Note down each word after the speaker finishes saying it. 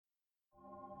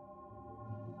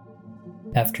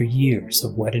After years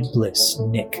of wedded bliss,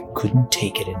 Nick couldn't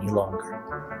take it any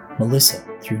longer. Melissa,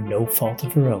 through no fault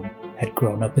of her own, had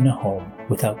grown up in a home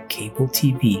without cable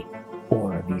TV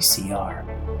or a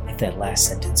VCR. If that last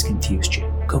sentence confused you,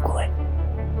 Google it.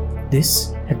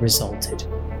 This had resulted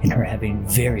in her having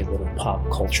very little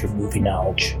pop culture movie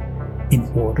knowledge.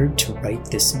 In order to right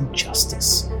this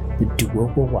injustice, the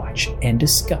duo will watch and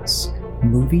discuss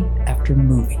movie after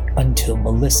movie until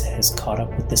Melissa has caught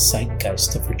up with the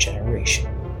zeitgeist of her generation.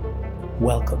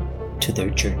 Welcome to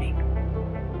their journey.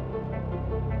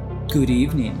 Good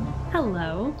evening.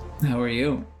 Hello. How are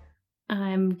you?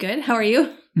 I'm good. How are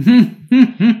you?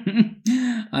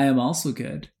 I am also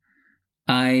good.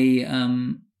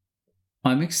 I'm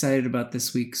excited about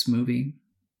this week's movie.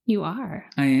 You are?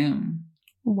 I am.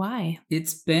 Why?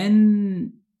 It's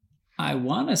been, I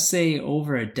want to say,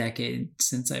 over a decade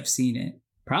since I've seen it.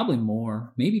 Probably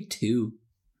more, maybe 2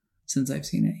 since I've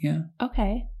seen it, yeah.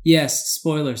 Okay. Yes,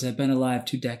 spoilers, I've been alive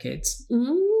 2 decades.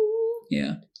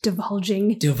 Yeah.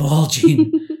 Divulging.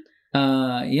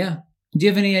 Yeah. Do you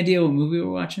have any idea what movie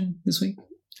we're watching this week?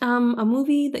 A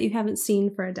movie that you haven't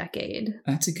seen for a decade.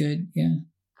 That's a good, yeah.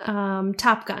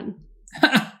 Top Gun.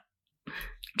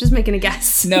 Just making a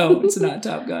guess. No, it's not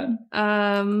Top Gun.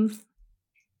 No,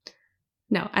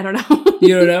 I don't know.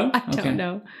 You don't know? I don't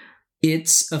know.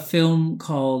 It's a film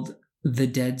called The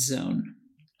Dead Zone.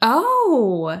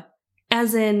 Oh,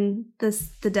 as in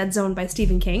The Dead Zone by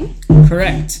Stephen King?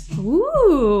 Correct.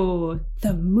 Ooh,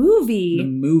 the movie. The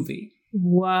movie.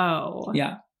 Whoa.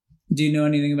 Yeah. Do you know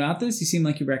anything about this? You seem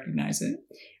like you recognize it.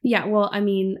 Yeah, well, I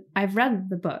mean, I've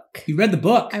read the book. You read the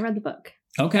book? I read the book.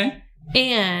 Okay.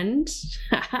 And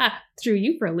threw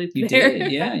you for a loop you there.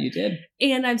 Did, yeah, you did.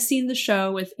 And I've seen the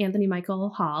show with Anthony Michael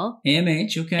Hall.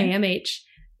 AMH, okay. AMH.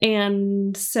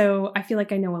 And so I feel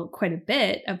like I know quite a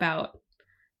bit about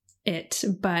it.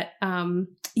 But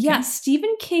yeah,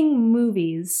 Stephen King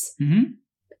movies.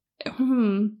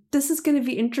 This is going to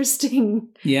be interesting.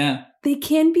 Yeah. They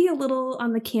can be a little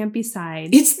on the campy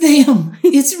side. It's them.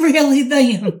 It's really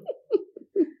them.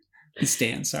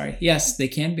 Stan, sorry. Yes, they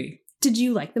can be. Did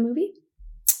you like the movie?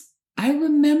 I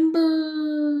remember,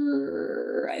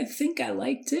 I think I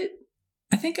liked it.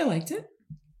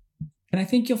 And I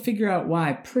think you'll figure out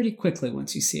why pretty quickly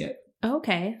once you see it.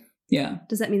 Okay. Yeah.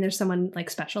 Does that mean there's someone like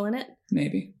special in it?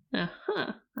 Maybe.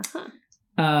 Uh-huh.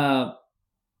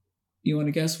 You want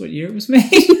to guess what year it was made?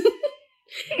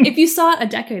 If you saw it a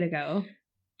decade ago,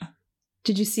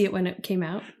 did you see it when it came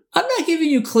out? I'm not giving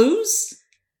you clues.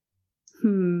 I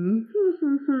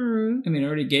I mean, I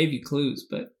already gave you clues,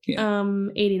 but yeah.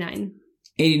 89.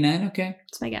 89, okay.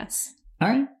 That's my guess. All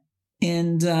right.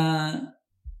 And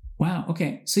wow,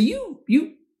 okay. So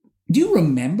do you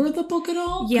remember the book at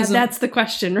all? Yeah, that's the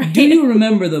question, right? Do you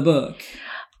remember the book?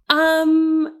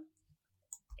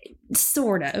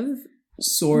 Sort of.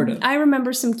 Sort of. I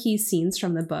remember some key scenes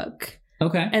from the book.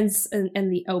 Okay. And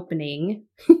the opening.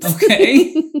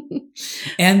 Okay.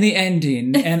 And the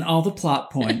ending and all the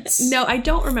plot points. No, I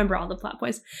don't remember all the plot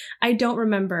points. I don't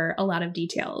remember a lot of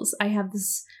details. I have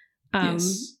this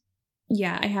yes.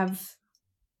 Yeah, I have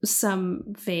some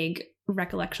vague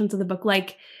recollections of the book,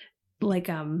 like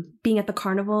being at the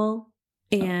carnival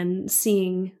and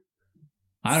seeing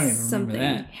I don't even remember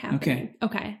that. Happening.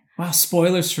 Okay. Wow,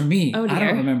 spoilers for me. Oh dear. I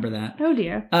don't remember that. Oh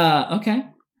dear. Okay.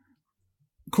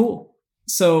 Cool.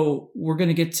 So we're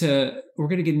gonna get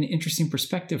an interesting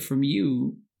perspective from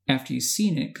you after you've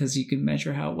seen it, because you can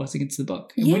measure how it was against the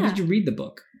book. And when did you read the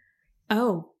book?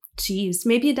 Oh, geez,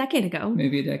 maybe a decade ago.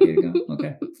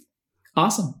 Okay.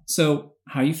 Awesome. So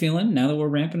how are you feeling now that we're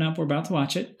ramping up? We're about to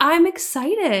watch it. I'm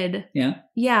excited. Yeah.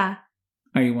 Yeah.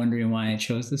 Are you wondering why I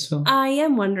chose this film? I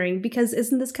am wondering, because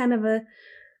isn't this kind of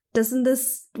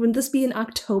wouldn't this be an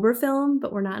October film,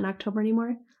 but we're not in October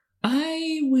anymore?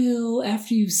 I will,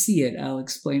 after you see it, I'll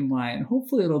explain why, and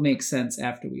hopefully it'll make sense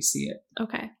after we see it.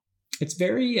 Okay. It's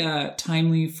very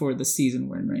timely for the season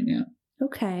we're in right now.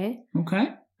 Okay.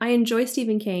 Okay. I enjoy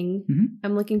Stephen King. Mm-hmm.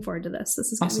 I'm looking forward to this.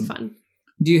 This is going to be fun.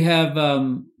 Do you have,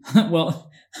 well,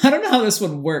 I don't know how this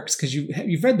one works, because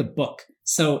you've read the book.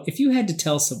 So if you had to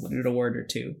tell someone in a word or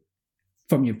two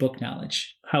from your book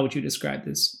knowledge, how would you describe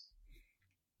this?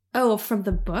 Oh, from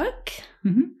the book?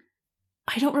 Mm-hmm.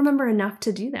 I don't remember enough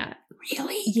to do that.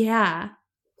 Really? Yeah.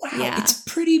 Wow. Yeah. It's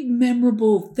pretty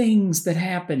memorable things that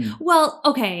happen. Well,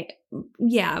 okay.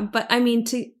 Yeah. But I mean,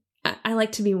 I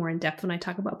like to be more in depth when I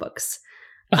talk about books.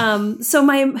 So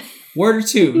my word or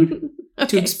two okay,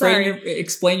 to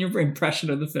explain your impression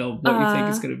of the film, what you think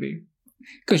it's going to be.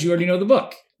 Because you already know the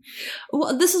book.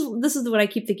 Well, this is what I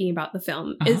keep thinking about the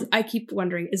film. Is I keep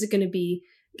wondering, is it going to be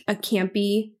a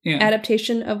campy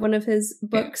adaptation of one of his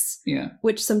books? Yeah.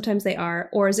 Which sometimes they are.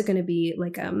 Or is it going to be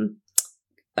like a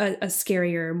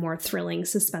scarier, more thrilling,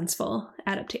 suspenseful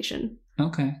adaptation?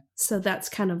 Okay. So that's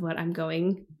kind of what I'm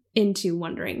going into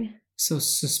wondering. So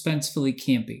suspensefully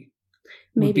campy.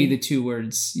 Maybe. Would be the two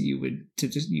words you would to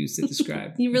just use to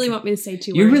describe. You really want me to say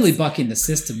two words? You're really bucking the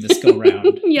system this go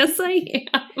round. Yes, I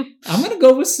am. I'm going to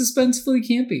go with suspensefully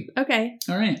campy. Okay.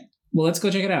 All right. Well, let's go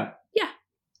check it out. Yeah.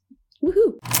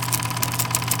 Woohoo.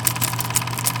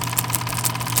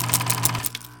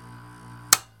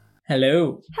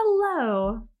 Hello.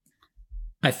 Hello.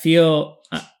 I feel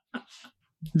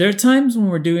there are times when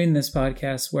we're doing this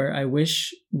podcast where I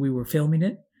wish we were filming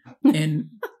it. And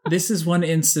this is one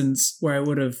instance where I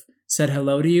would have said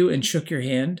hello to you and shook your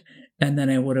hand. And then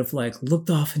I would have looked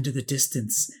off into the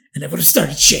distance and I would have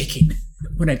started shaking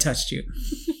when I touched you.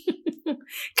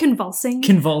 Convulsing.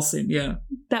 Yeah.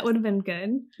 That would have been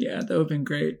good. Yeah, that would have been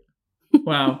great.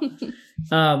 Wow.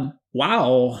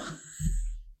 Wow.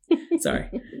 Sorry.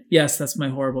 Yes, that's my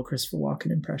horrible Christopher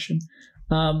Walken impression.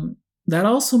 That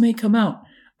also may come out.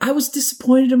 I was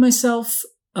disappointed in myself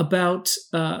about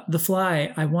The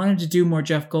Fly. I wanted to do more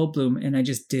Jeff Goldblum, and I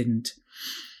just didn't.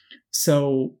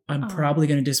 So I'm probably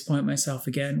going to disappoint myself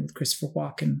again with Christopher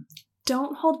Walken.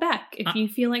 Don't hold back. If you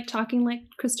feel like talking like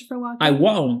Christopher Walken. I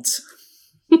won't.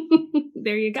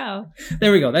 There you go.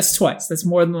 There we go. That's twice. That's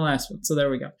more than the last one. So there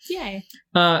we go. Yay.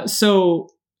 So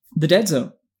The Dead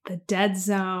Zone. The Dead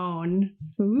Zone.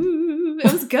 Ooh,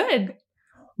 it was good.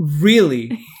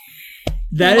 Really?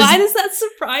 Why does that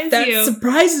surprise you? That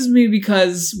surprises me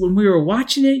because when we were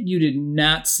watching it, you did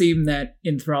not seem that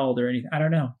enthralled or anything. I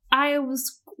don't know.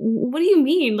 What do you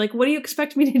mean? What do you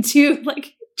expect me to do?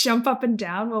 Jump up and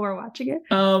down while we're watching it?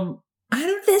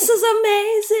 This is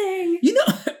amazing.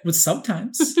 Well,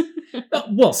 sometimes.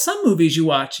 Well, some movies you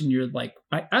watch and you're like,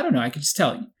 I don't know. I could just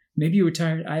tell you. Maybe you were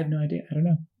tired. I have no idea. I don't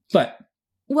know. But.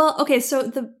 Well, okay. So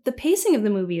the pacing of the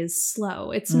movie is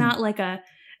slow. It's not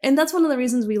and that's one of the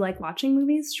reasons we like watching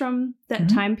movies from that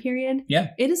time period. Yeah.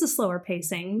 It is a slower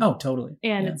pacing. Oh, totally.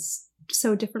 And it's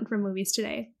so different from movies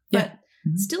today. But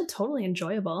still totally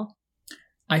enjoyable.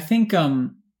 I think,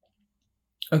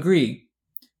 agree.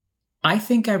 I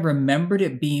think I remembered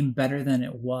it being better than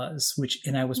it was,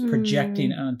 and I was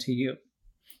projecting onto you.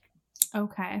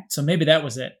 Okay. So maybe that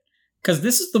was it. Because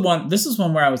this is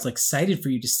one where I was excited for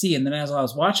you to see. And then as I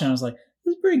was watching, I was like,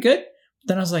 this is pretty good. But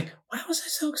then I was like, why was I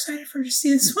so excited for you to see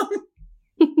this one?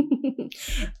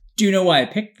 Do you know why I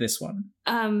picked this one?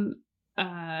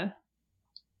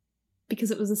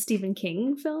 Because it was a Stephen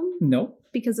King film? Nope.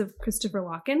 Because of Christopher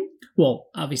Walken? Well,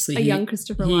 obviously. Young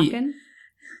Christopher Walken?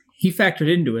 He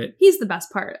factored into it. He's the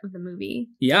best part of the movie.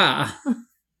 Yeah.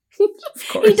 Of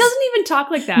course. He doesn't even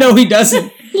talk like that. No, he doesn't.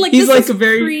 He's like a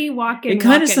very pre-Walken. It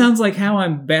kind of sounds like how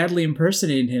I'm badly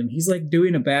impersonating him. He's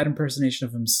doing a bad impersonation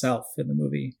of himself in the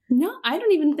movie. No, I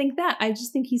don't even think that. I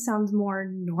just think he sounds more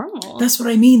normal. That's what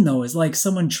I mean, though, is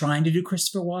someone trying to do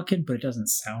Christopher Walken, but it doesn't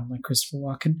sound like Christopher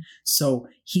Walken. So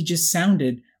he just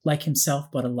sounded like himself,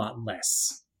 but a lot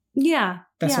less. Yeah.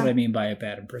 That's what I mean by a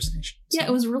bad impersonation. Yeah,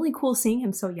 it was really cool seeing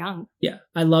him so young. Yeah.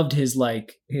 I loved his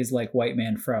white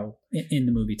man fro in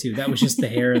the movie too. That was just the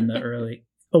hair in the early.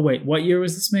 Oh wait, what year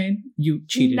was this made? You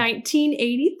cheated.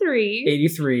 1983.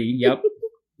 83, yep.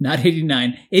 Not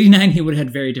 89. 89 he would have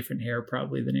had very different hair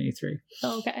probably than 83.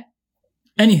 Oh, okay.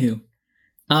 Anywho,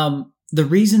 the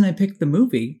reason I picked the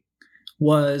movie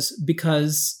was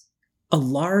because a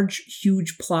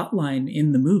huge plot line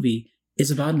in the movie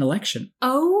is about an election.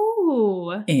 Oh.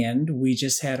 And we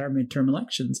just had our midterm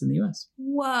elections in the U.S.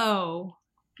 Whoa.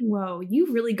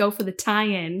 You really go for the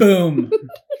tie-in. Boom.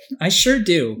 I sure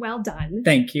do. Well done.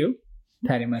 Thank you.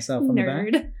 Patting myself on the back.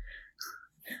 Nerd.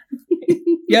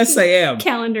 Yes, I am.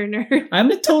 Calendar nerd. I'm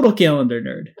a total calendar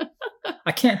nerd.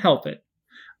 I can't help it.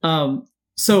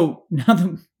 So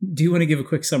now, do you want to give a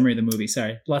quick summary of the movie?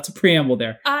 Sorry, lots of preamble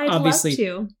there. Obviously,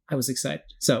 love to. I was excited.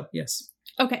 So, yes.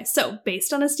 Okay, so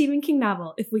based on a Stephen King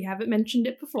novel, if we haven't mentioned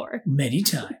it before. Many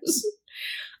times.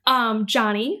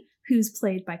 Johnny, who's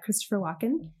played by Christopher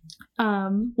Walken.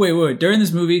 Wait. During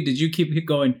this movie, did you keep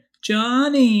going,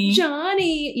 Johnny?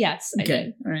 Johnny. Yes, I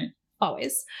did. All right.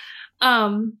 Always.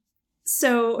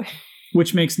 So.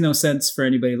 Which makes no sense for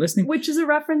anybody listening. Which is a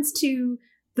reference to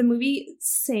the movie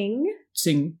Sing.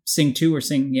 Sing 2 or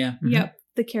Sing, yeah. Mm-hmm. Yep,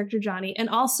 the character Johnny. And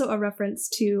also a reference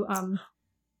to...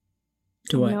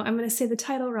 To what? No, I'm going to say the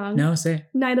title wrong. No, say.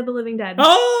 Night of the Living Dead.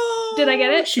 Oh! Did I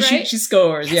get it? She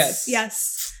scores, yes.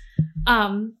 Yes.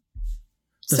 The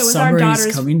so with our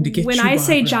daughters, coming to get when you, I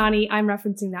say Barbara. Johnny, I'm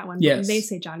referencing that one. But yes. when they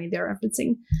say Johnny, they're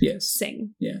referencing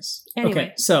Sing. Yes. Anyway.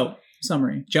 Okay, so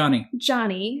summary.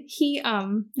 Johnny, he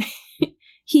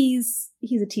he's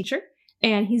a teacher,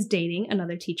 and he's dating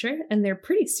another teacher, and they're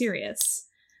pretty serious.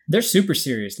 They're super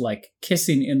serious, like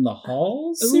kissing in the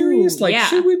hall serious. Ooh, like, yeah.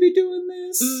 should we be doing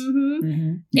this? Mm-hmm.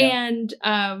 Mm-hmm.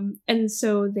 Yeah. And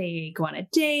so they go on a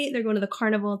date. They're going to the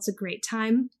carnival. It's a great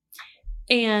time.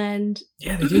 And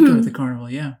yeah, they did go to the carnival.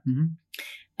 Yeah. Mm-hmm.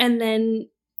 And then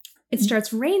it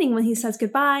starts raining when he says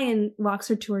goodbye and walks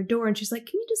her to her door. And she's like,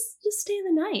 "Can you just stay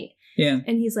the night?" Yeah.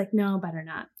 And he's like, "No, better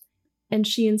not." And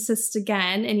she insists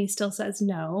again, and he still says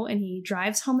no. And he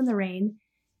drives home in the rain,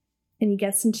 and he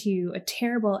gets into a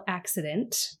terrible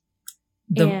accident.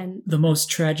 The most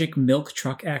tragic milk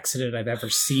truck accident I've ever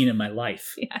seen in my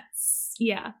life. Yes.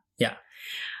 Yeah. Yeah.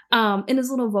 In his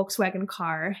little Volkswagen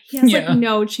car. He has like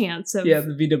no chance of the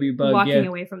VW Bug, walking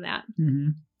away from that. Mm-hmm.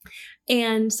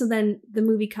 And so then the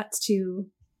movie cuts to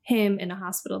him in a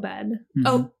hospital bed. Mm-hmm.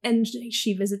 Oh, and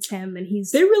she visits him, and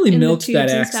he's they really milked that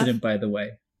accident, by the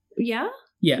way. Yeah?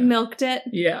 Yeah. Milked it?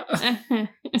 Yeah.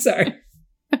 Sorry.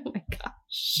 Oh my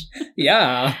gosh.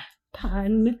 Yeah.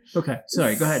 Pun. Okay.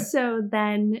 Sorry. Go ahead. So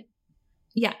then,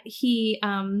 yeah, he's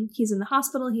in the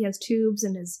hospital. He has tubes,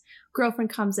 and his girlfriend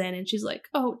comes in, and she's like,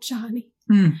 "Oh, Johnny.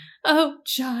 Oh,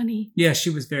 Johnny." Yeah, she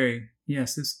was very,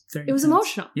 yes. It was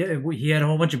emotional. Yeah, he had a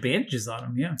whole bunch of bandages on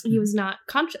him. Yeah. He was not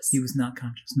conscious. He was not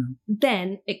conscious, no.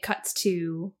 Then it cuts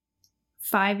to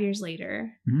 5 years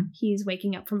later. Mm-hmm. He's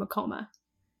waking up from a coma.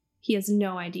 He has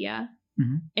no idea.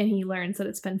 Mm-hmm. And he learns that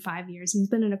it's been 5 years. He's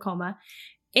been in a coma.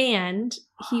 And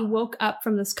he woke up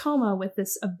from this coma with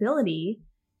this ability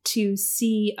to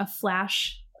see a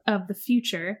flash of the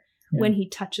future when he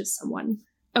touches someone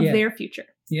of their future.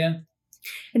 Yeah.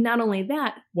 And not only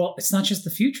that. Well, it's not just the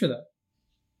future, though.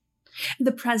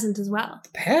 The present as well. The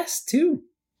past, too.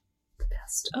 The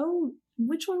past. Oh,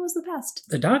 which one was the past?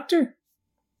 The doctor.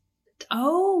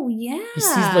 Oh, yeah. He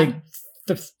sees like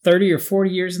 30 or 40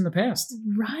 years in the past.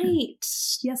 Right.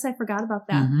 Yes, I forgot about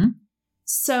that. Mm-hmm.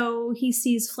 So he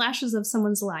sees flashes of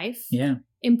someone's life. Yeah.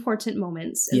 Important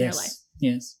moments in their life.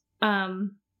 Yes.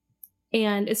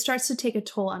 And it starts to take a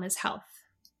toll on his health.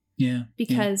 Yeah.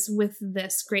 Because with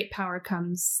this great power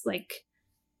comes like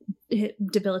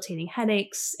debilitating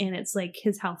headaches, and it's like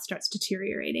his health starts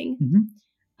deteriorating.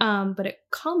 Mm-hmm. But it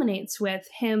culminates with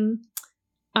him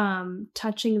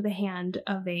touching the hand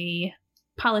of a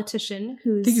politician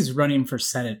who's... I think he's running for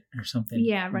Senate or something.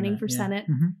 Yeah, running for Senate.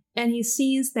 Mm-hmm. And he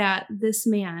sees that this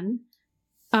man,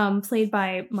 played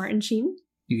by Martin Sheen.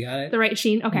 You got it. The right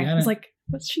Sheen. Okay. I was like,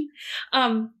 what's Sheen?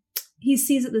 He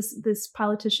sees that this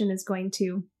politician is going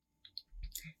to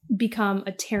become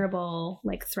a terrible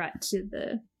like threat to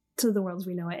the world as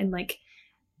we know it, and like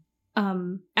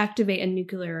activate a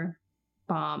nuclear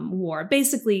bomb war.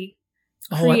 Basically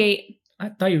create... I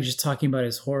thought you were just talking about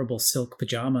his horrible silk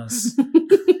pajamas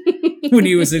when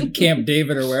he was in Camp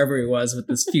David or wherever he was with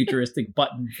this futuristic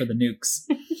button for the nukes.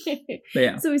 But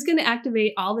yeah. So he's going to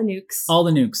activate all the nukes. All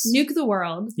the nukes. Nuke the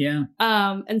world. Yeah.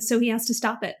 And so he has to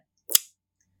stop it.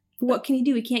 What can he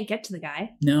do? He can't get to the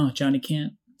guy. No, Johnny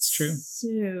can't. It's true.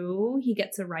 So he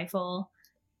gets a rifle.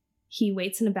 He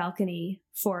waits in a balcony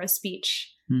for a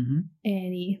speech. Mm-hmm.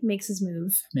 And he makes his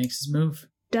move.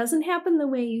 Doesn't happen the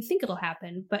way you think it'll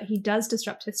happen, but he does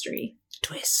disrupt history.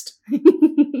 Twist.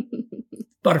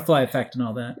 Butterfly effect and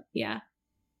all that. Yeah.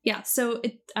 Yeah. So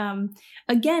it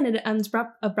again, it ends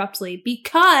abruptly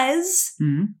because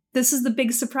this is the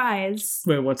big surprise.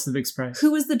 Wait, what's the big surprise?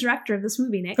 Who was the director of this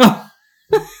movie, Nick? Oh.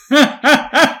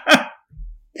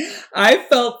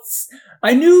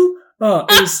 I knew it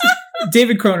was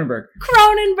David Cronenberg.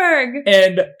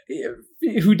 And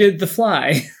who did The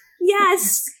Fly.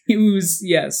 Yes.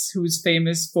 who's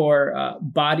famous for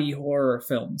body horror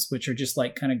films, which are just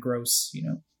like kind of gross,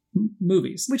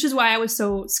 movies. Which is why I was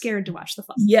so scared to watch The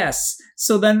Fly. Yes.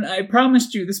 So then I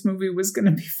promised you this movie was going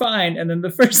to be fine. And then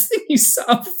the first thing you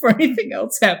saw before anything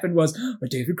else happened was a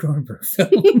David Cronenberg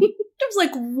film. I was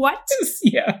like, what?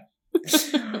 Yeah.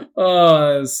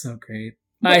 Oh, that was so great.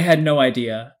 I had no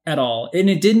idea at all. And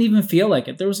it didn't even feel like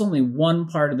it. There was only one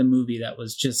part of the movie that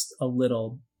was just a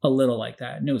little like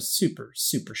that. And it was super,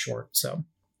 super short. So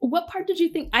what part did you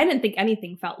think? I didn't think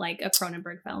anything felt like a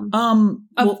Cronenberg film.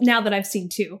 Now that I've seen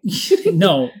two.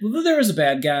 No, there was a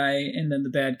bad guy, and then the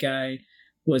bad guy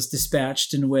was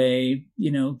dispatched in a way,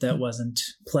 that wasn't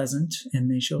pleasant,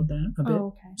 and they showed that a bit. Oh,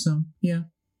 okay. So yeah.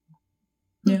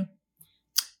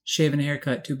 Shave and a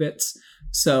haircut, 2 bits.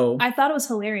 So I thought it was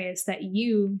hilarious that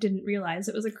you didn't realize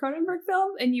it was a Cronenberg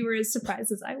film, and you were as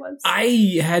surprised as I was.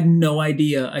 I had no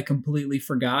idea. I completely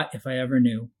forgot if I ever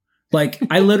knew. Like,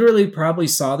 I literally probably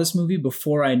saw this movie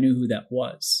before I knew who that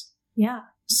was. Yeah.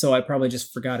 So I probably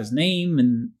just forgot his name,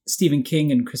 and Stephen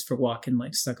King and Christopher Walken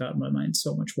like stuck out in my mind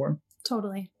so much more.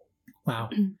 Totally. Wow.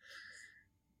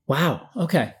 Wow.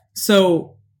 Okay.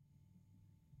 So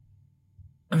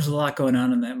there's a lot going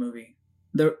on in that movie.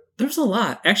 There's a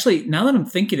lot. Actually, now that I'm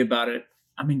thinking about it,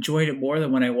 I'm enjoying it more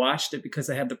than when I watched it because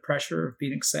I have the pressure of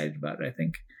being excited about it, I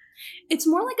think. It's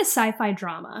more like a sci-fi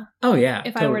drama. Oh, yeah.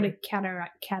 If totally. I were to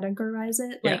categorize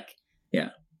it. Yeah.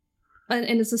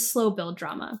 And it's a slow build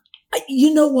drama.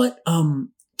 You know what?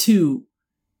 Too,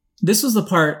 this was the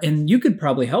part, and you could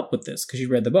probably help with this because you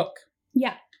read the book.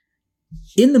 Yeah.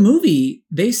 In the movie,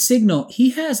 they signal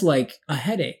he has like a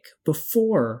headache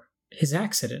before his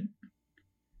accident.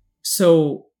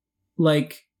 So,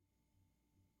 like,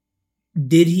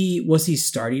 was he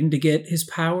starting to get his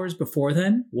powers before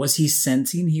then? Was he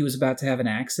sensing he was about to have an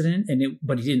accident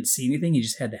but he didn't see anything? He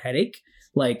just had the headache?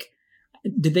 Like,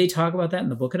 did they talk about that in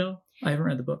the book at all? I haven't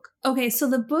read the book. Okay, so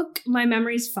the book, my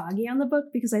memory's foggy on the book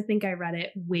because I think I read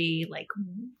it way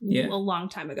a long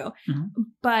time ago.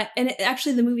 Mm-hmm.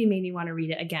 Actually the movie made me want to read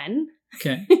it again.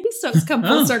 Okay. So it's come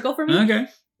full circle for me. Okay.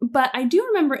 But I do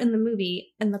remember in the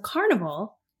movie, in the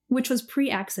carnival, which was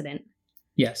pre-accident,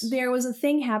 yes, there was a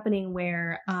thing happening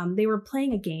where they were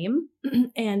playing a game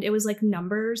and it was like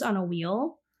numbers on a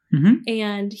wheel. Mm-hmm.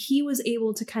 And he was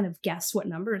able to kind of guess what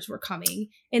numbers were coming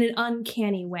in an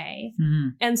uncanny way. Mm-hmm.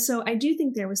 And so I do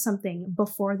think there was something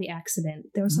before the accident.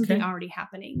 There was something already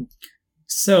happening.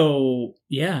 So,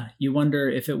 yeah, you wonder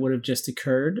if it would have just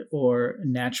occurred or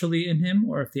naturally in him,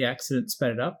 or if the accident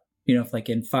sped it up. You know, if like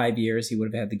in 5 years he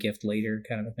would have had the gift later,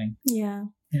 kind of a thing. Yeah.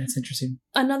 Yeah, it's interesting.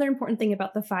 Another important thing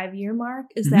about the 5-year mark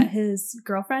is that his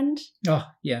girlfriend,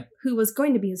 who was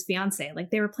going to be his fiance, like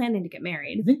they were planning to get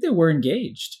married. I think they were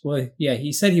engaged. Well, yeah,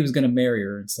 he said he was going to marry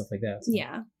her and stuff like that. So.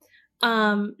 Yeah.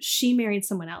 She married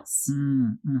someone else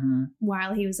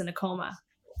while he was in a coma.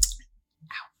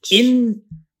 Ouch. In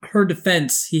her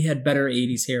defense, he had better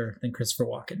 80s hair than Christopher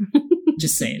Walken.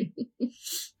 Just saying.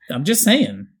 I'm just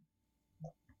saying.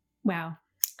 Wow.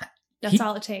 That's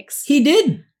all it takes. He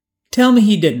did. Tell me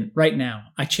he didn't right now.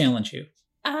 I challenge you.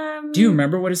 Do you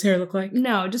remember what his hair looked like?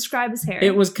 No, describe his hair.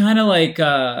 It was kind of like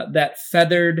that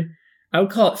feathered. I would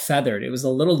call it feathered. It was a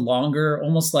little longer,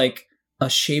 almost like a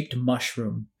shaped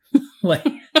mushroom. Like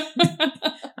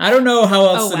I don't know how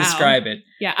else to describe it.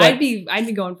 Yeah, I'd be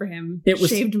going for him. It was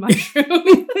shaved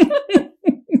mushroom.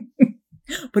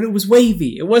 But it was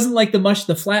wavy. It wasn't like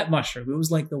the flat mushroom. It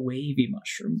was like the wavy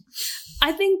mushroom.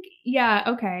 I think, yeah,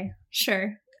 okay,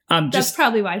 sure. That's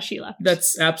probably why she left.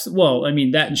 That's absolutely. Well, I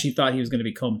mean that, and she thought he was going to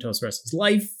be comatose the rest of his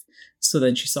life. So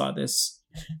then she saw this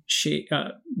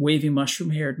wavy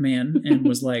mushroom-haired man and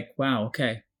was like, "Wow,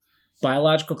 okay,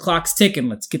 biological clock's ticking.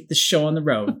 Let's get this show on the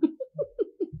road."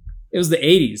 It was the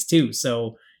 80s too,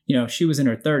 so you know she was in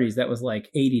her 30s. That was like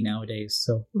 80 nowadays.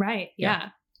 So right,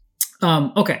 yeah.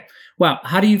 Okay. Wow.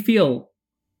 How do you feel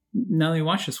now that you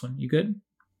watch this one? You good?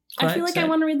 I feel like I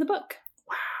want to read the book.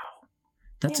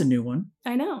 That's a new one.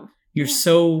 I know. You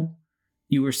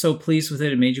were so pleased with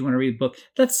it. It made you want to read the book.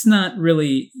 That's not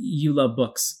really, you love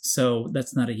books. So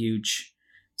that's not a huge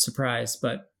surprise,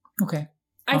 but okay.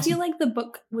 Awesome. I feel like the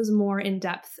book was more in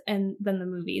depth than the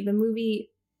movie. The movie,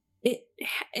 it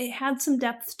had some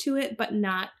depth to it, but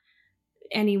not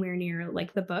anywhere near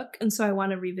like the book. And so I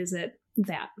want to revisit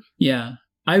that. Yeah.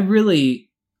 I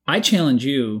challenge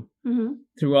you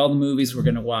through all the movies we're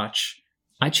going to watch.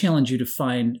 I challenge you to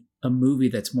find a movie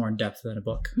that's more in depth than a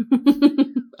book.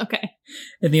 Okay.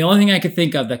 And the only thing I could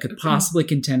think of that could possibly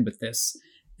contend with this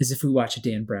is if we watch a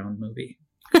Dan Brown movie.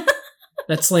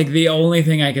 That's like the only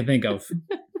thing I could think of.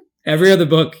 Every other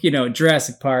book,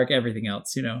 Jurassic Park, everything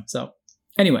else, So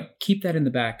anyway, keep that in the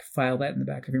back. File that in the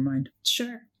back of your mind.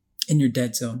 Sure. In your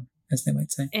dead zone, as they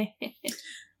might say.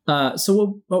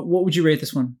 So what would you rate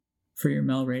this one for your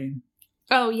Mel rating?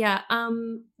 Oh, yeah.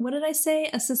 What did I say?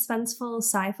 A suspenseful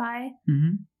sci-fi?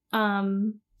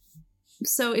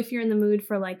 So if you're in the mood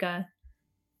for like a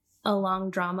long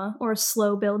drama or a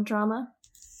slow build drama.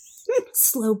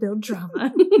 Slow build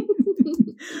drama.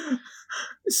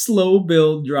 Slow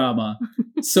build drama.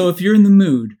 So if you're in the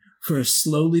mood for a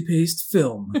slowly paced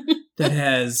film that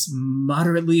has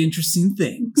moderately interesting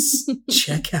things,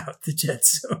 check out The Dead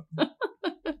Zone.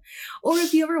 Or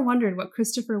if you ever wondered what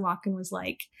Christopher Walken was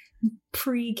like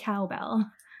pre-cowbell.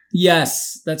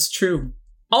 Yes, that's true.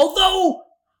 Although...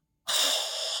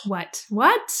 What?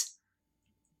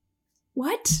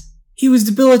 He was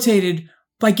debilitated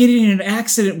by getting in an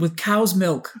accident with cow's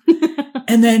milk.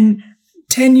 And then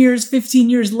 10 years, 15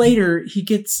 years later, he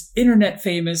gets internet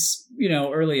famous,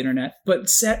 early internet, but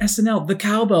SNL, the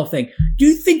cowbell thing. Do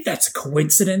you think that's a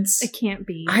coincidence? It can't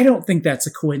be. I don't think that's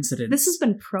a coincidence. This has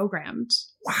been programmed.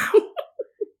 Wow.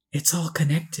 It's all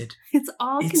connected. It's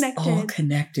all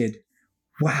connected.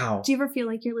 Wow. Do you ever feel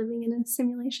like you're living in a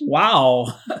simulation? Wow.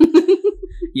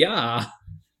 Yeah.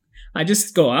 I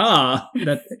just go, yeah.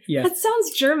 That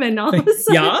sounds German all of a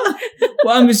sudden. Yeah?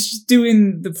 Well, I was just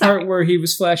doing the part where he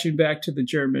was flashing back to the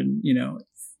German,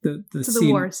 the scene.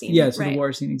 The war scene. Yeah, to the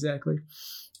war scene, exactly.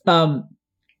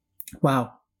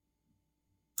 Wow.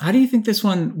 How do you think this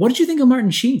one, what did you think of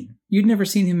Martin Sheen? You'd never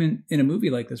seen him in a movie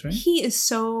like this, right? He is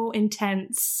so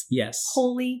intense. Yes.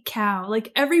 Holy cow.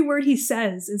 Like every word he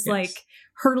says is like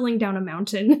hurtling down a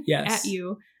mountain at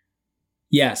you.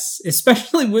 Yes.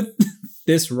 Especially with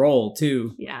this role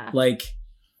too. Yeah. Like,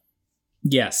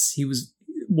 yes, he was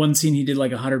one scene he did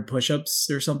like 100 push-ups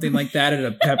or something like that at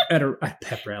a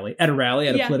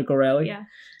political rally. Yeah.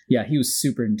 Yeah, he was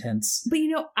super intense. But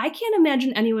I can't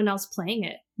imagine anyone else playing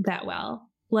it that well.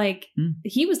 Like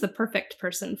he was the perfect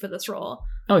person for this role.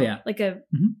 Oh yeah. Like a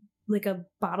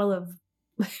bottle of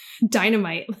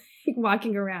dynamite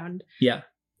walking around. Yeah.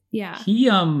 Yeah. He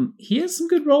has some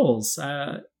good roles.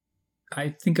 I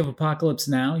think of Apocalypse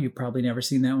Now. You've probably never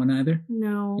seen that one either.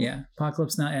 No. Yeah.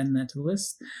 Apocalypse Now, adding that to the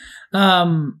list.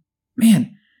 Man.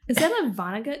 Is that a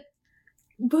Vonnegut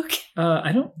book?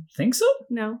 I don't think so.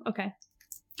 No? Okay.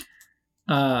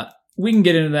 We can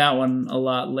get into that one a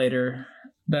lot later.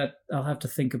 That I'll have to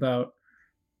think about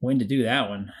when to do that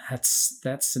one.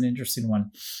 That's an interesting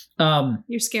one.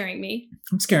 You're scaring me.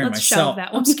 I'm scaring Let's myself. Shove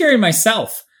that one. I'm scaring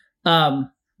myself.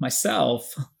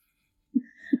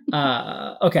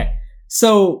 Okay.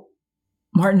 So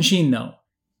Martin Sheen, though,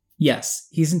 yes,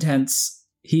 he's intense.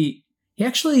 He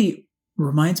actually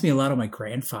reminds me a lot of my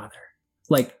grandfather.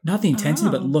 Like, not the intensity,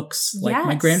 but looks like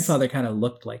my grandfather kind of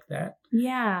looked like that.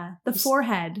 Yeah. The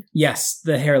forehead. Yes.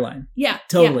 The hairline. Yeah.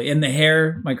 Totally. Yeah. And the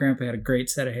hair, my grandpa had a great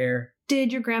set of hair.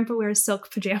 Did your grandpa wear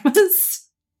silk pajamas?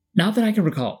 Not that I can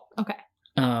recall. Okay.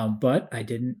 But I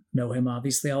didn't know him,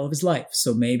 obviously, all of his life.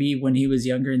 So maybe when he was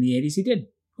younger in the 80s, he did.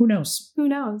 Who knows? Who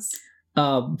knows?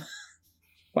 Wow.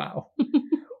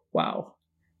 Wow.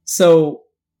 So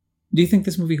do you think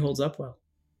this movie holds up well?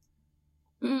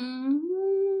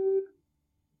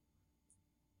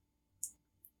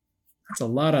 That's a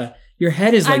lot of... Your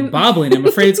head is like bobbling. I'm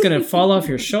afraid it's going to fall off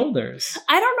your shoulders.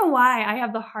 I don't know why I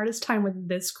have the hardest time with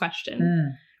this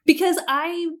question. Because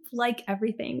I like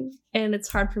everything. And it's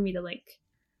hard for me to like...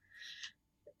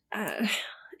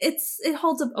 it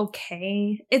holds up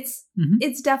okay. It's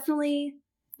definitely...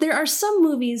 There are some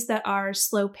movies that are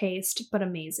slow-paced but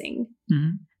amazing.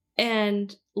 Mm-hmm.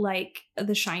 And like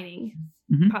The Shining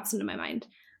pops into my mind.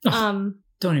 Don't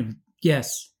even...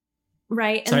 Yes.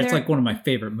 Right. Sorry, it's like one of my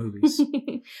favorite movies.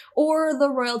 Or The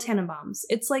Royal Tenenbaums.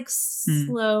 It's like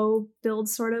slow build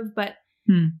sort of, but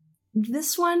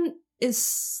this one is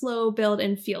slow build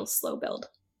and feels slow build.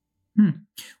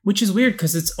 Which is weird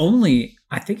because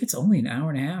I think it's only an hour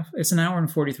and a half. It's an hour and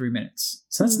 43 minutes.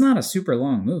 So that's not a super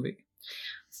long movie.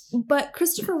 But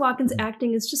Christopher Walken's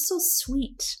acting is just so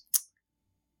sweet.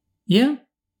 Yeah.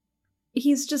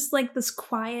 He's just like this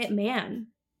quiet man.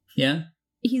 Yeah.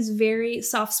 He's very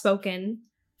soft-spoken.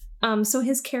 So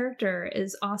his character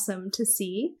is awesome to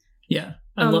see. Yeah.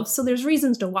 So there's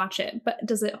reasons to watch it. But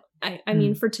does it... I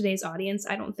mean, for today's audience,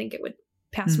 I don't think it would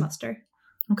pass muster.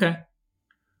 Okay.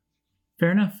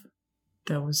 Fair enough.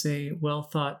 That was a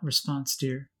well-thought response,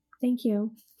 dear. Thank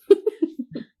you.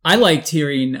 I liked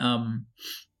hearing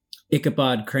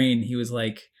Ichabod Crane. He was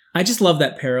like... I just love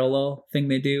that parallel thing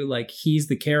they do. Like, he's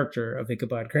the character of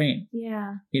Ichabod Crane.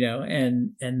 Yeah.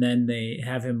 And then they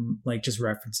have him like just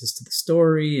references to the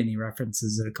story, and he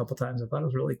references it a couple times. I thought it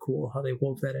was really cool how they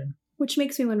wove that in. Which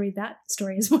makes me want to read that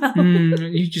story as well.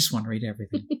 You just want to read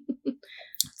everything.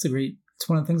 It's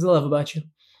one of the things I love about you.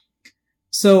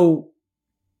 So,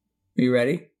 are you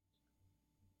ready?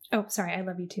 Oh, sorry. I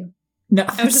love you too. No,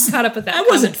 I was just caught up with that. I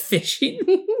wasn't fishing.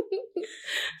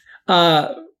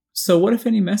 So what, if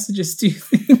any, messages do you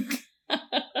think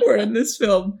were in this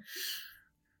film?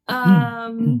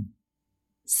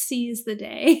 Seize the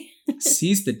day.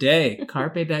 Seize the day.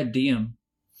 Carpe that diem.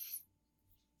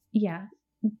 Yeah.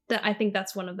 I think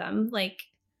that's one of them. Like,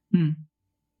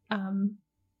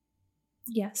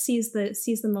 seize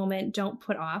the moment. Don't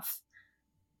put off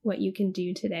what you can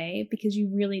do today, because you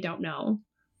really don't know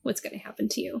what's going to happen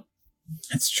to you.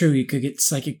 That's true. You could get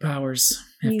psychic powers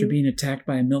after being attacked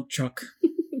by a milk truck.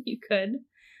 You could.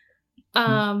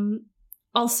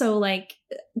 Also, like,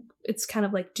 it's kind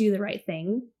of like do the right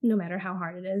thing, no matter how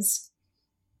hard it is.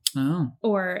 Oh.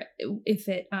 Or if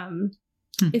it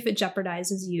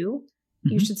jeopardizes you,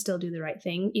 you should still do the right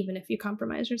thing, even if you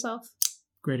compromise yourself.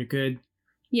 Greater good.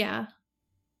 Yeah.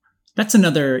 That's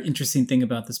another interesting thing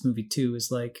about this movie too, is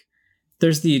like,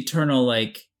 there's the eternal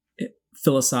like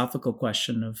philosophical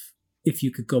question of, if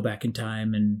you could go back in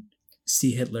time and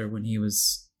see Hitler when he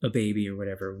was a baby or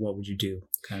whatever, what would you do,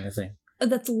 kind of thing.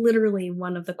 That's literally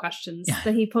one of the questions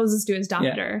that he poses to his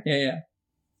doctor. Yeah.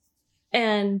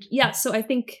 And so I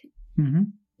think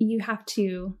you have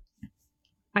to,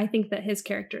 I think that his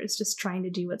character is just trying to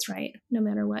do what's right, no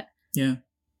matter what. Yeah.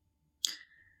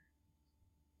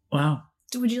 Wow.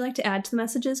 Would you like to add to the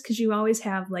messages? Because you always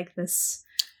have like this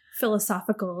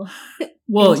philosophical.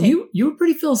 Well, you were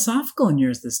pretty philosophical in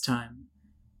yours this time.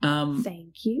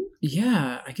 Thank you.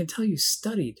 Yeah, I can tell you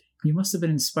studied. You must have been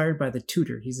inspired by the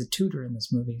tutor. He's a tutor in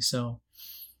this movie. So,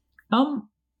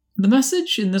 the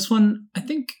message in this one, I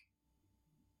think,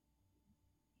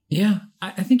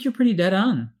 I think you're pretty dead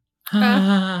on.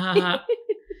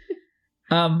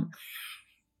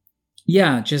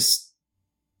 Just,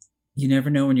 you never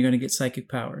know when you're going to get psychic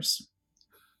powers.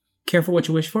 Careful what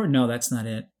you wish for? No, that's not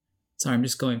it. Sorry, I'm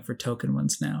just going for token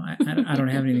ones now. I don't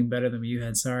have anything better than what you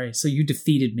had. Sorry. So you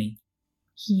defeated me.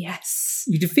 Yes.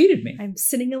 You defeated me. I'm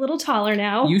sitting a little taller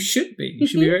now. You should be. You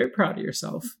should be very proud of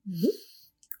yourself.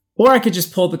 Or I could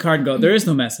just pull the card and go, there is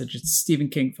no message. It's a Stephen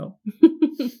King film.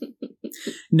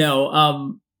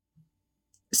 No.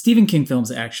 Stephen King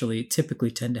films actually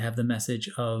typically tend to have the message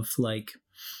of like,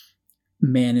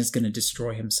 man is going to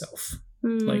destroy himself.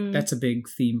 Like that's a big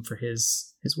theme for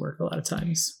his work a lot of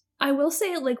times. I will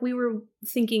say, like, we were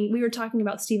talking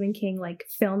about Stephen King, like,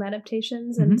 film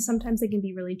adaptations, and sometimes they can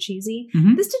be really cheesy.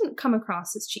 This didn't come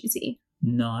across as cheesy.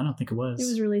 No, I don't think it was. It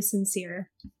was really sincere.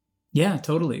 Yeah,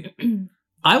 totally.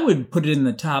 I would put it in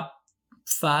the top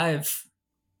 5.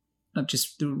 I'll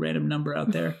just do a random number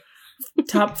out there.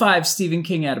 Top 5 Stephen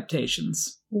King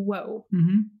adaptations. Whoa.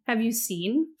 Have you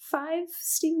seen 5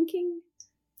 Stephen King?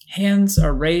 Hands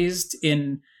are raised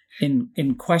in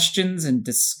questions and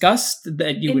disgust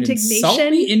that you would insult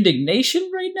me. Indignation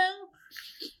right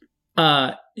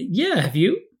now? Have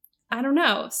you? I don't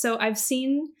know. So I've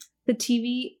seen the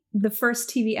first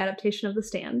TV adaptation of The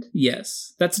Stand.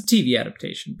 Yes, that's a TV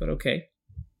adaptation, but okay.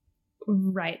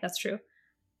 Right, that's true.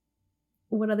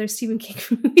 What other Stephen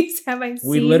King movies have I seen?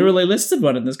 We literally listed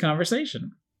one in this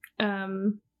conversation. I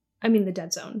mean, The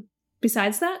Dead Zone.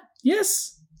 Besides that?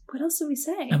 Yes. What else did we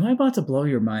say? Am I about to blow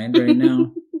your mind right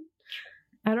now?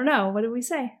 I don't know. What did we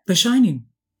say? The Shining.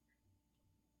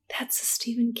 That's a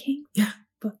Stephen King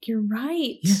book. You're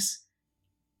right. Yes.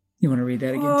 You want to read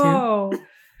that again too?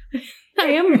 I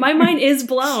am. My mind is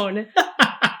blown.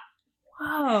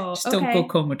 Whoa. Just don't go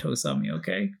comatose on me,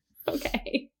 okay?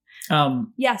 Okay.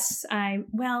 Yes,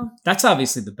 that's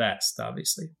obviously the best,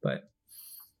 obviously, but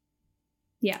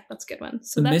yeah, that's a good one.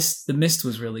 So The Mist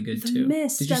was really good too.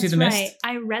 Mist, did you see The Mist? Right.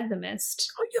 I read The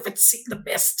Mist. Oh, you haven't seen The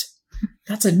Mist?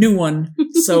 That's a new one.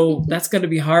 So that's going to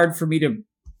be hard for me to,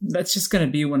 that's just going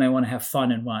to be when I want to have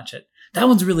fun and watch it. That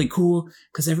one's really cool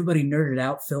because everybody nerded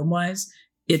out film-wise.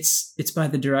 It's by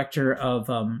the director of,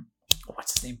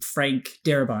 what's his name? Frank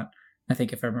Darabont. I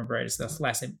think if I remember right, is the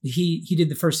last name. He did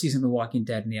the first season of The Walking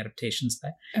Dead and the adaptations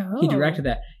that he directed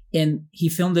that. And he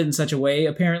filmed it in such a way,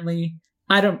 apparently,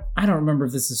 I don't remember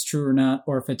if this is true or not,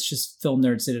 or if it's just film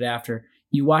nerds did it after.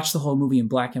 You watch the whole movie in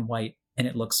black and white, and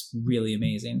it looks really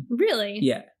amazing. Really?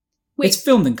 Yeah. Wait. It's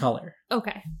filmed in color.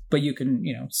 Okay. But you can,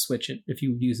 switch it if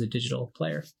you use a digital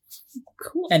player.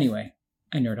 Cool. Anyway,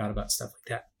 I nerd out about stuff like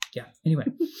that. Yeah. Anyway.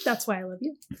 That's why I love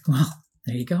you. Well,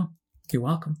 there you go. You're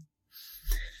welcome.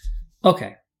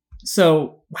 Okay.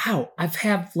 So, wow. I've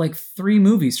had like 3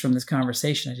 movies from this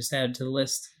conversation I just added to the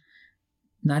list.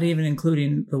 Not even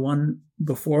including the one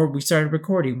before we started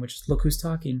recording, which is Look Who's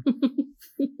Talking.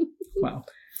 Wow.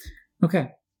 Okay.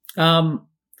 All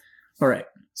right.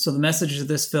 So the message of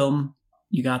this film,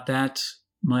 you got that.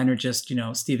 Mine are just,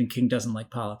 Stephen King doesn't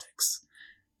like politics.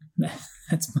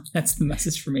 That's the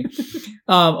message for me.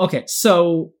 Okay.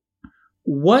 So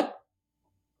what?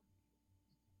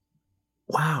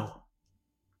 Wow.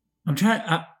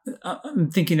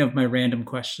 I'm thinking of my random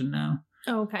question now.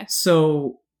 Oh, okay.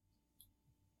 So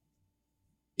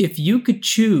if you could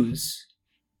choose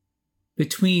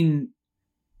between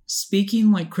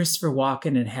speaking like Christopher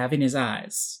Walken and having his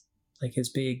eyes, like his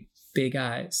big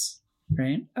eyes,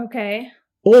 right? Okay.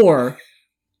 Or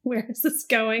where is this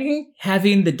going?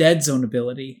 Having the Dead Zone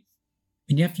ability,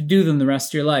 and you have to do them the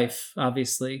rest of your life,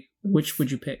 obviously. Oof. Which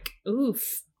would you pick?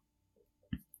 Oof.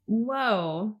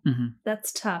 Whoa. Mm-hmm.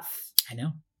 That's tough. I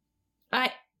know.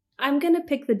 I'm going to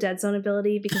pick the Dead Zone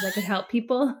ability because I could help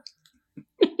people.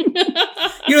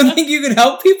 You don't think you could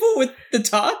help people with the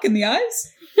talk and the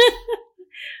eyes?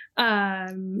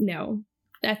 No.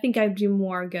 I think I'd do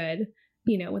more good,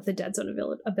 with the dead zone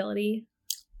ability.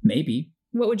 Maybe.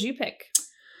 What would you pick?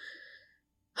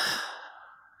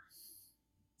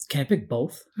 Can I pick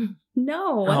both?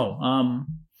 No. Oh,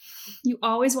 You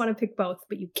always want to pick both,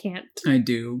 but you can't. I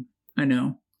do. I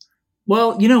know.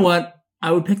 Well, you know what?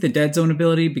 I would pick the dead zone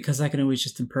ability because I can always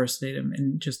just impersonate him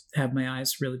and just have my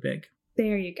eyes really big.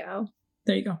 There you go.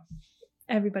 There you go.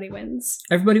 Everybody wins.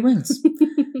 Everybody wins.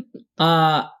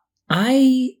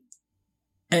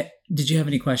 Did you have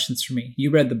any questions for me?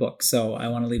 You read the book, so I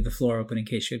want to leave the floor open in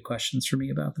case you had questions for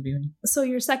me about the viewing. So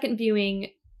your second viewing,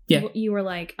 you were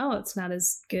like, oh, it's not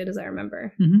as good as I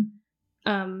remember.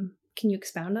 Mm-hmm. Can you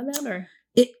expound on that? Or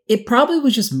it probably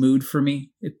was just mood for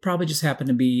me. It probably just happened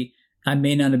to be, I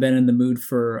may not have been in the mood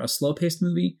for a slow-paced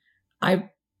movie. I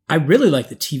really like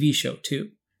the TV show,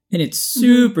 too. And it's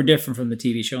super different from the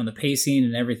TV show and the pacing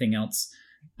and everything else.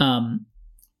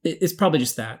 It's probably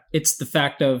just that. It's the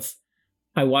fact of,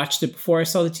 I watched it before I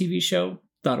saw the TV show,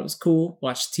 thought it was cool,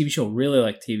 watched the TV show, really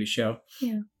liked the TV show,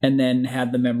 and then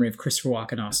had the memory of Christopher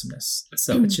Walken awesomeness.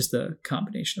 So it's just a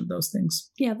combination of those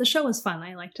things. Yeah, the show was fun.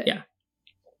 I liked it. Yeah.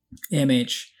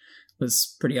 AMH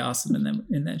was pretty awesome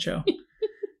in that show.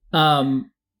 I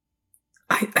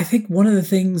think one of the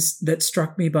things that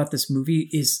struck me about this movie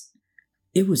is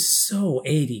it was so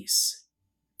 80s.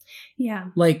 Yeah.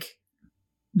 Like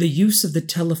the use of the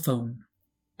telephone.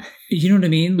 You know what I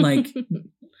mean? Like,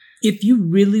 if you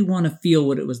really want to feel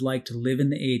what it was like to live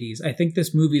in the 80s, I think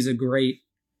this movie is a great,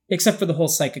 except for the whole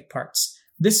psychic parts.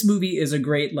 This movie is a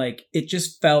great, like, it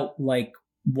just felt like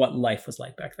what life was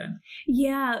like back then.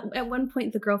 Yeah. At one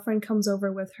point, the girlfriend comes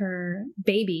over with her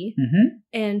baby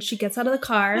and she gets out of the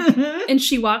car and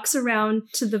she walks around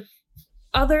to the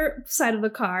other side of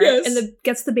the car and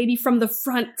gets the baby from the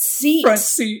front seat. Front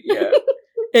seat, yeah.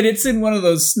 And it's in one of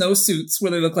those snowsuits where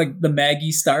they look like the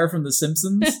Maggie Star from The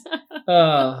Simpsons.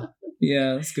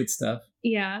 Yeah, that's good stuff.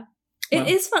 Yeah. It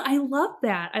is fun. I love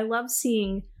that. I love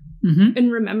seeing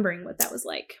and remembering what that was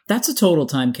like. That's a total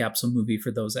time capsule movie for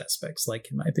those aspects,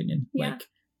 like, in my opinion. Yeah. Like,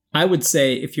 I would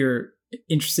say if you're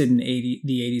interested in the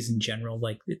 80s in general,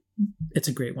 like, it's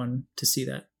a great one to see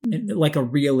that. And, like, a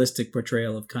realistic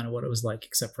portrayal of kind of what it was like,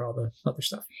 except for all the other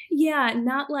stuff. Yeah,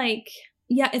 not like...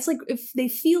 Yeah, it's like if they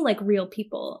feel like real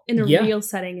people in a real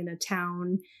setting in a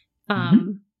town.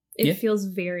 It feels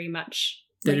very much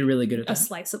they did really good at that. A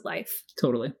slice of life.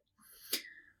 Totally.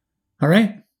 All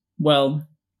right. Well,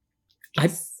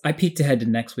 I peeked ahead to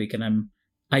next week, and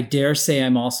I dare say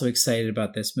I'm also excited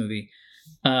about this movie.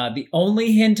 The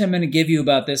only hint I'm going to give you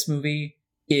about this movie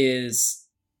is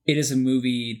it is a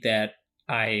movie that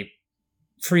I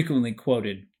frequently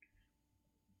quoted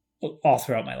all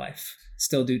throughout my life.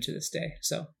 Still do to this day.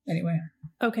 So anyway.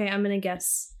 Okay, I'm going to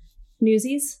guess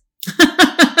Newsies.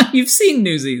 You've seen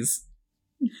Newsies.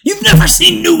 You've never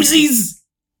seen Newsies?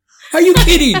 Are you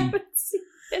kidding?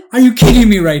 Are you kidding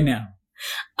me right now?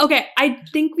 Okay, I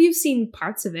think we've seen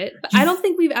parts of it, but I don't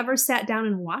think we've ever sat down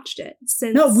and watched it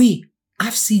since. No,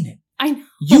 I've seen it. I know.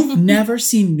 You've never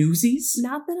seen Newsies?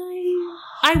 Not that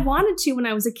I wanted to when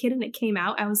I was a kid and it came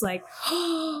out. I was like,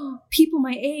 oh, people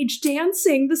my age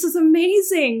dancing. This is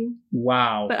amazing.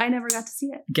 Wow. But I never got to see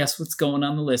it. Guess what's going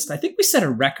on the list? I think we set a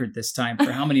record this time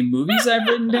for how many movies I've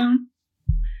written down.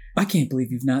 I can't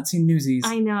believe you've not seen Newsies.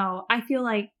 I know. I feel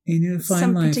like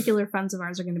some particular friends of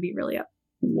ours are going to be really up.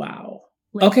 Wow.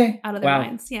 Like, okay. Out of their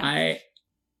minds. Yeah.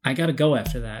 I got to go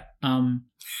after that.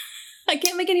 I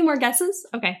can't make any more guesses?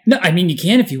 Okay. No, I mean, you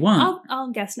can if you want.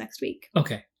 I'll guess next week.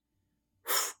 Okay.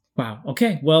 Wow.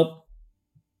 Okay. Well,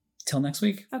 till next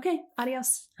week. Okay.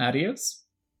 Adios. Adios.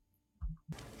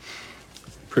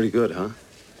 Pretty good, huh?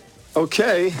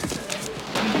 Okay.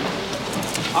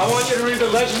 I want you to read The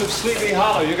Legend of Sleepy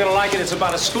Hollow. You're going to like it. It's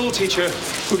about a school teacher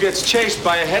who gets chased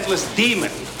by a headless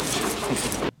demon.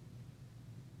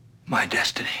 My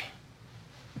destiny.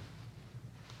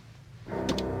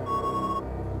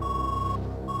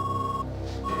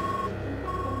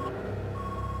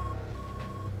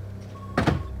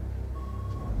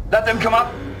 Let them come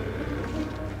up.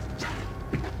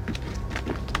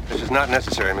 This is not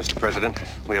necessary, Mr. President.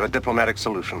 We have a diplomatic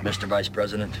solution. Mr. Vice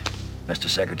President, Mr.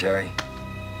 Secretary,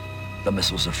 the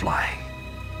missiles are flying.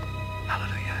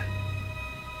 Hallelujah.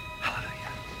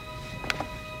 Hallelujah.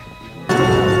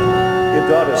 Your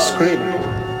daughter's screaming.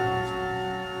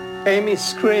 Amy's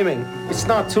screaming. It's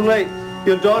not too late.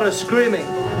 Your daughter's screaming.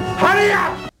 Hurry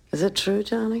up! Is it true,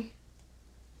 Johnny?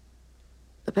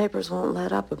 The papers won't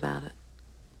let up about it.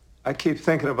 I keep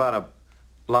thinking about a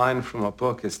line from a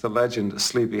book. It's The Legend of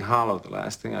Sleepy Hollow, the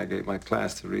last thing I gave my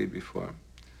class to read before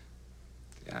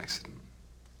the accident.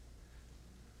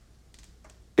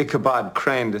 Ichabod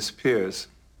Crane disappears.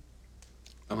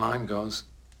 The line goes,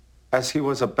 as he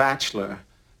was a bachelor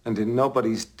and in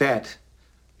nobody's debt,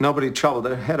 nobody troubled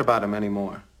their head about him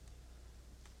anymore.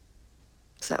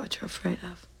 Is that what you're afraid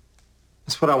of?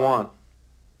 That's what I want.